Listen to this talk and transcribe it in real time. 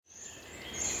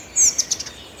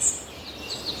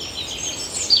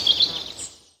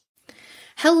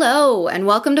Hello, and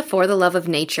welcome to For the Love of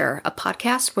Nature, a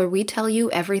podcast where we tell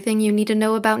you everything you need to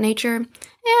know about nature,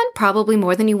 and probably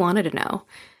more than you wanted to know.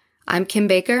 I'm Kim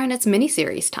Baker, and it's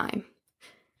mini-series time.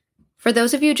 For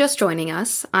those of you just joining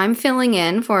us, I'm filling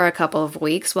in for a couple of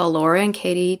weeks while Laura and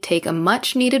Katie take a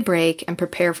much-needed break and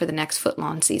prepare for the next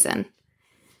footlong season.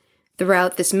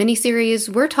 Throughout this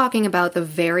mini-series, we're talking about the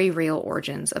very real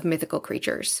origins of mythical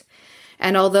creatures.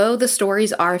 And although the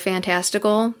stories are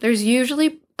fantastical, there's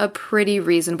usually a pretty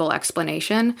reasonable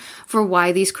explanation for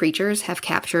why these creatures have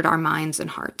captured our minds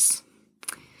and hearts.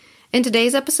 In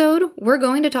today's episode, we're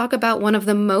going to talk about one of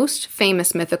the most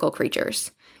famous mythical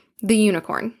creatures, the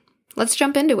unicorn. Let's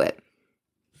jump into it.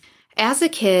 As a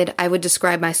kid, I would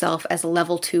describe myself as a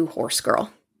level 2 horse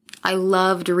girl. I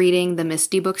loved reading the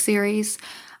Misty book series.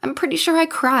 I'm pretty sure I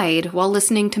cried while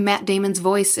listening to Matt Damon's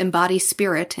voice embody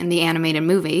spirit in the animated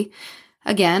movie.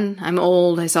 Again, I'm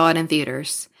old, I saw it in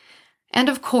theaters. And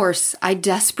of course, I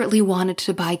desperately wanted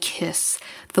to buy Kiss,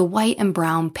 the white and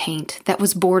brown paint that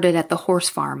was boarded at the horse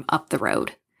farm up the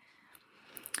road.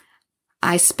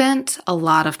 I spent a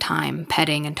lot of time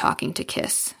petting and talking to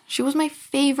Kiss. She was my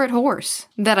favorite horse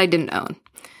that I didn't own.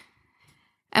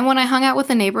 And when I hung out with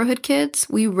the neighborhood kids,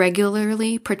 we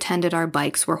regularly pretended our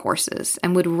bikes were horses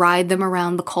and would ride them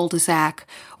around the cul-de-sac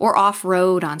or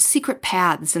off-road on secret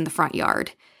paths in the front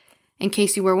yard. In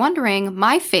case you were wondering,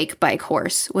 my fake bike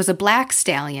horse was a black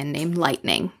stallion named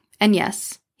Lightning. And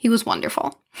yes, he was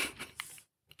wonderful.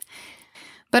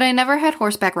 But I never had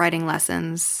horseback riding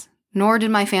lessons, nor did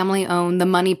my family own the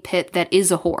money pit that is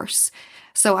a horse.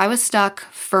 So I was stuck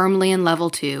firmly in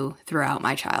level 2 throughout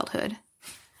my childhood.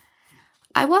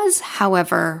 I was,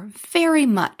 however, very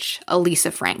much a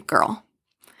Lisa Frank girl.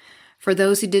 For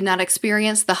those who did not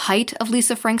experience the height of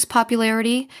Lisa Frank's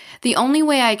popularity, the only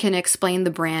way I can explain the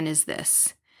brand is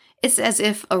this. It's as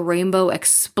if a rainbow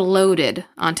exploded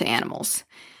onto animals.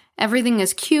 Everything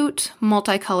is cute,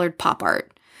 multicolored pop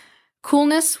art.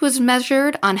 Coolness was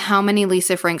measured on how many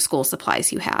Lisa Frank school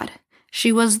supplies you had.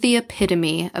 She was the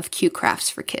epitome of cute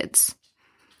crafts for kids.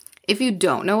 If you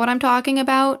don't know what I'm talking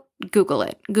about, Google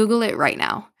it. Google it right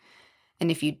now.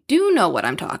 And if you do know what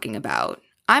I'm talking about,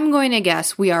 I'm going to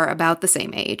guess we are about the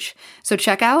same age. So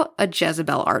check out a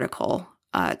Jezebel article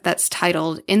that's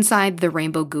titled Inside the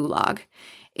Rainbow Gulag.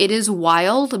 It is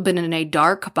wild, but in a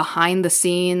dark,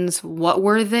 behind-the-scenes, what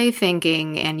were they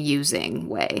thinking and using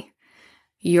way.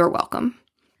 You're welcome.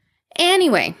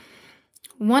 Anyway,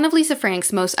 one of Lisa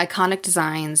Frank's most iconic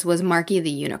designs was Marky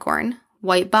the Unicorn,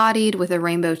 white-bodied with a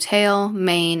rainbow tail,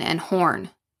 mane, and horn.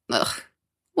 Ugh,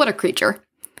 what a creature.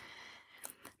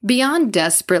 Beyond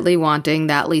desperately wanting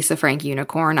that Lisa Frank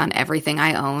unicorn on everything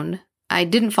I owned, I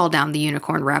didn't fall down the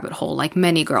unicorn rabbit hole like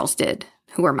many girls did,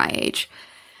 who were my age.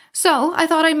 So I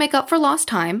thought I'd make up for lost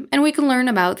time, and we can learn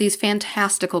about these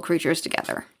fantastical creatures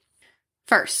together.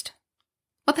 First,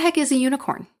 what the heck is a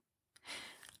unicorn?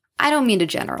 I don't mean to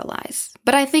generalize,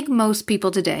 but I think most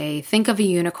people today think of a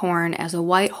unicorn as a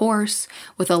white horse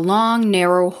with a long,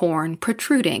 narrow horn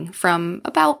protruding from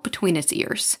about between its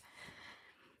ears.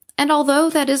 And although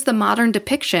that is the modern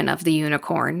depiction of the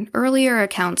unicorn, earlier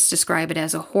accounts describe it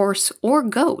as a horse or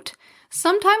goat,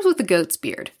 sometimes with a goat's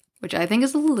beard, which I think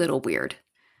is a little weird.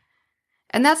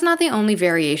 And that's not the only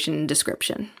variation in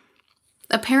description.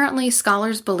 Apparently,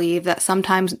 scholars believe that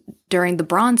sometimes during the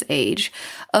Bronze Age,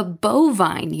 a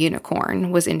bovine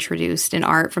unicorn was introduced in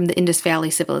art from the Indus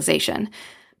Valley civilization,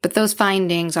 but those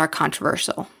findings are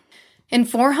controversial. In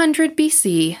 400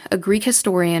 BC, a Greek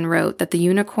historian wrote that the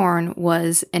unicorn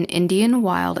was an Indian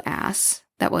wild ass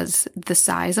that was the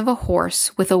size of a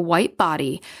horse with a white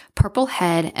body, purple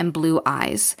head, and blue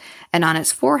eyes, and on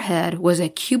its forehead was a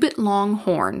cubit-long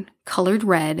horn, colored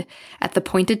red at the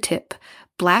pointed tip,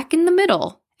 black in the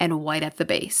middle, and white at the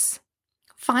base.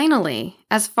 Finally,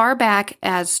 as far back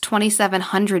as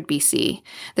 2700 BC,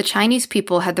 the Chinese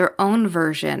people had their own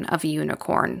version of a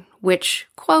unicorn, which,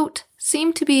 quote,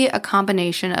 seemed to be a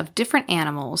combination of different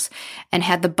animals and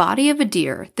had the body of a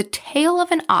deer, the tail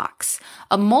of an ox,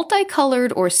 a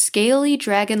multicolored or scaly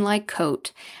dragon-like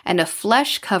coat, and a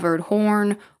flesh-covered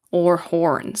horn or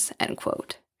horns, end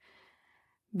quote.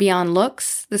 Beyond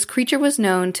looks, this creature was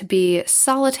known to be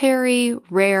solitary,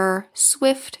 rare,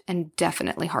 swift, and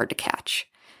definitely hard to catch.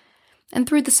 And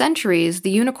through the centuries, the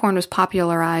unicorn was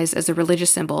popularized as a religious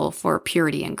symbol for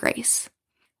purity and grace.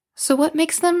 So what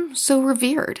makes them so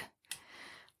revered?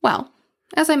 Well,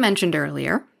 as I mentioned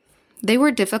earlier, they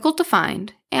were difficult to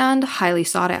find and highly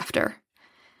sought after.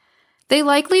 They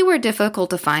likely were difficult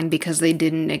to find because they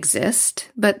didn't exist,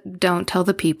 but don't tell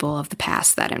the people of the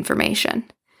past that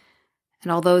information.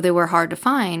 And although they were hard to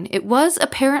find, it was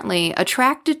apparently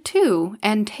attracted to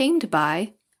and tamed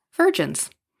by virgins.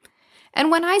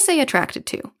 And when I say attracted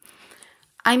to,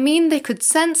 I mean they could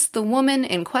sense the woman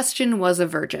in question was a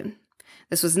virgin.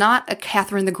 This was not a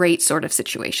Catherine the Great sort of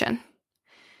situation.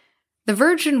 The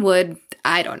virgin would,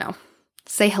 I don't know,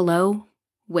 say hello,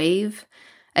 wave,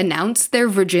 announce their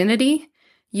virginity,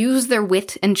 use their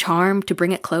wit and charm to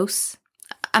bring it close.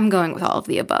 I'm going with all of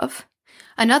the above.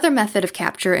 Another method of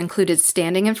capture included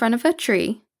standing in front of a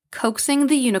tree, coaxing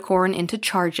the unicorn into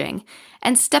charging,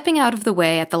 and stepping out of the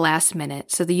way at the last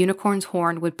minute so the unicorn's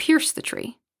horn would pierce the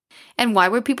tree. And why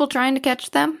were people trying to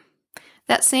catch them?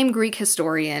 That same Greek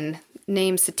historian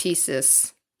named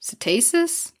Ctesias,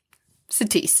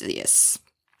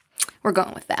 we're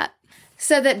going with that,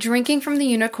 said that drinking from the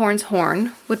unicorn's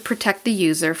horn would protect the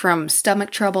user from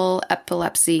stomach trouble,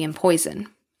 epilepsy, and poison.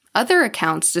 Other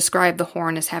accounts describe the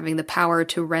horn as having the power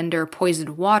to render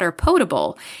poisoned water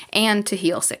potable and to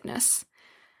heal sickness.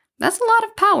 That's a lot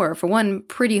of power for one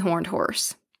pretty horned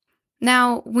horse.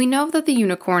 Now, we know that the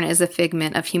unicorn is a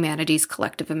figment of humanity's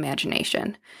collective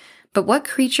imagination, but what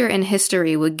creature in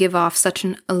history would give off such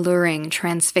an alluring,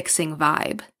 transfixing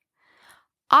vibe?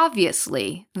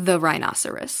 Obviously, the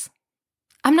rhinoceros.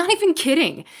 I'm not even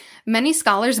kidding. Many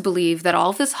scholars believe that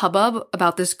all this hubbub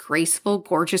about this graceful,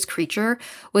 gorgeous creature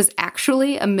was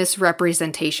actually a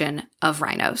misrepresentation of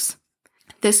rhinos.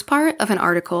 This part of an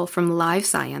article from Live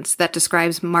Science that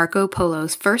describes Marco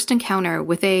Polo's first encounter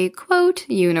with a, quote,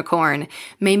 unicorn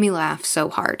made me laugh so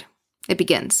hard. It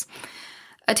begins,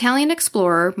 Italian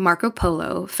explorer Marco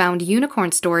Polo found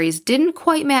unicorn stories didn't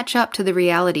quite match up to the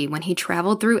reality when he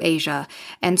traveled through Asia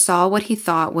and saw what he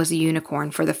thought was a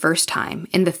unicorn for the first time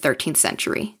in the 13th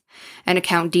century, an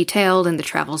account detailed in the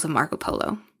Travels of Marco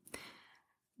Polo.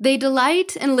 They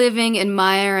delight in living in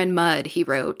mire and mud, he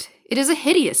wrote. It is a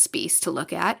hideous beast to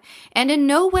look at, and in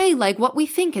no way like what we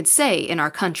think and say in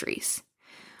our countries.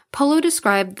 Polo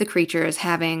described the creature as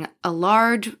having a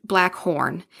large black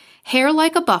horn, hair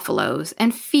like a buffalo's,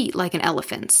 and feet like an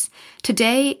elephant's.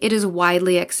 Today, it is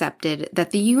widely accepted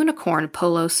that the unicorn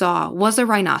Polo saw was a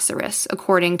rhinoceros,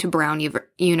 according to Brown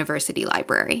University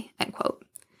Library, end quote.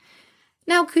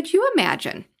 Now, could you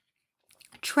imagine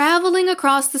traveling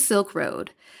across the Silk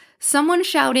Road, someone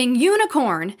shouting,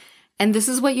 unicorn, and this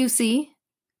is what you see?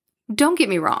 Don't get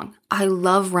me wrong, I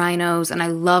love rhinos and I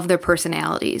love their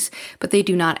personalities, but they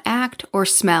do not act or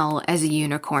smell as a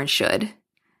unicorn should.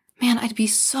 Man, I'd be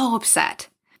so upset.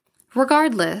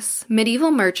 Regardless,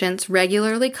 medieval merchants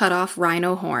regularly cut off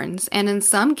rhino horns and in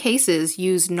some cases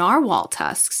used narwhal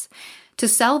tusks to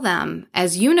sell them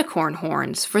as unicorn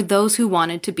horns for those who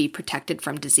wanted to be protected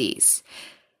from disease.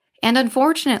 And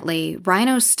unfortunately,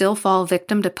 rhinos still fall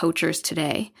victim to poachers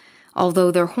today.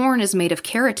 Although their horn is made of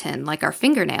keratin, like our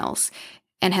fingernails,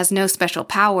 and has no special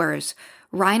powers,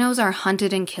 rhinos are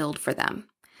hunted and killed for them.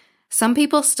 Some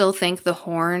people still think the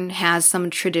horn has some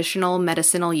traditional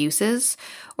medicinal uses,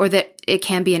 or that it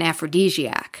can be an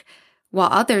aphrodisiac, while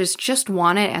others just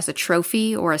want it as a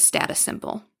trophy or a status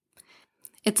symbol.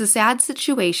 It's a sad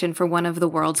situation for one of the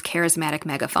world's charismatic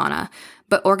megafauna,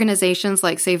 but organizations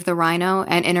like Save the Rhino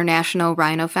and International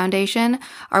Rhino Foundation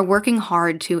are working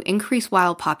hard to increase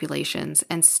wild populations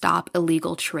and stop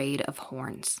illegal trade of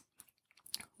horns.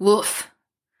 Woof.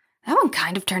 That one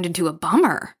kind of turned into a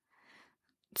bummer.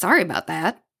 Sorry about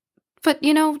that. But,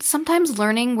 sometimes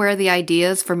learning where the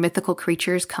ideas for mythical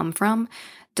creatures come from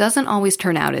doesn't always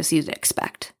turn out as you'd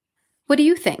expect. What do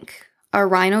you think? Are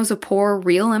rhinos a poor,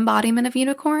 real embodiment of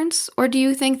unicorns, or do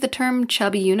you think the term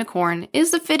chubby unicorn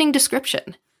is a fitting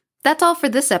description? That's all for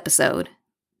this episode.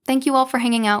 Thank you all for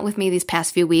hanging out with me these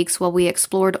past few weeks while we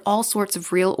explored all sorts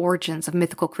of real origins of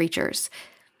mythical creatures.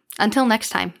 Until next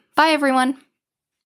time, bye everyone!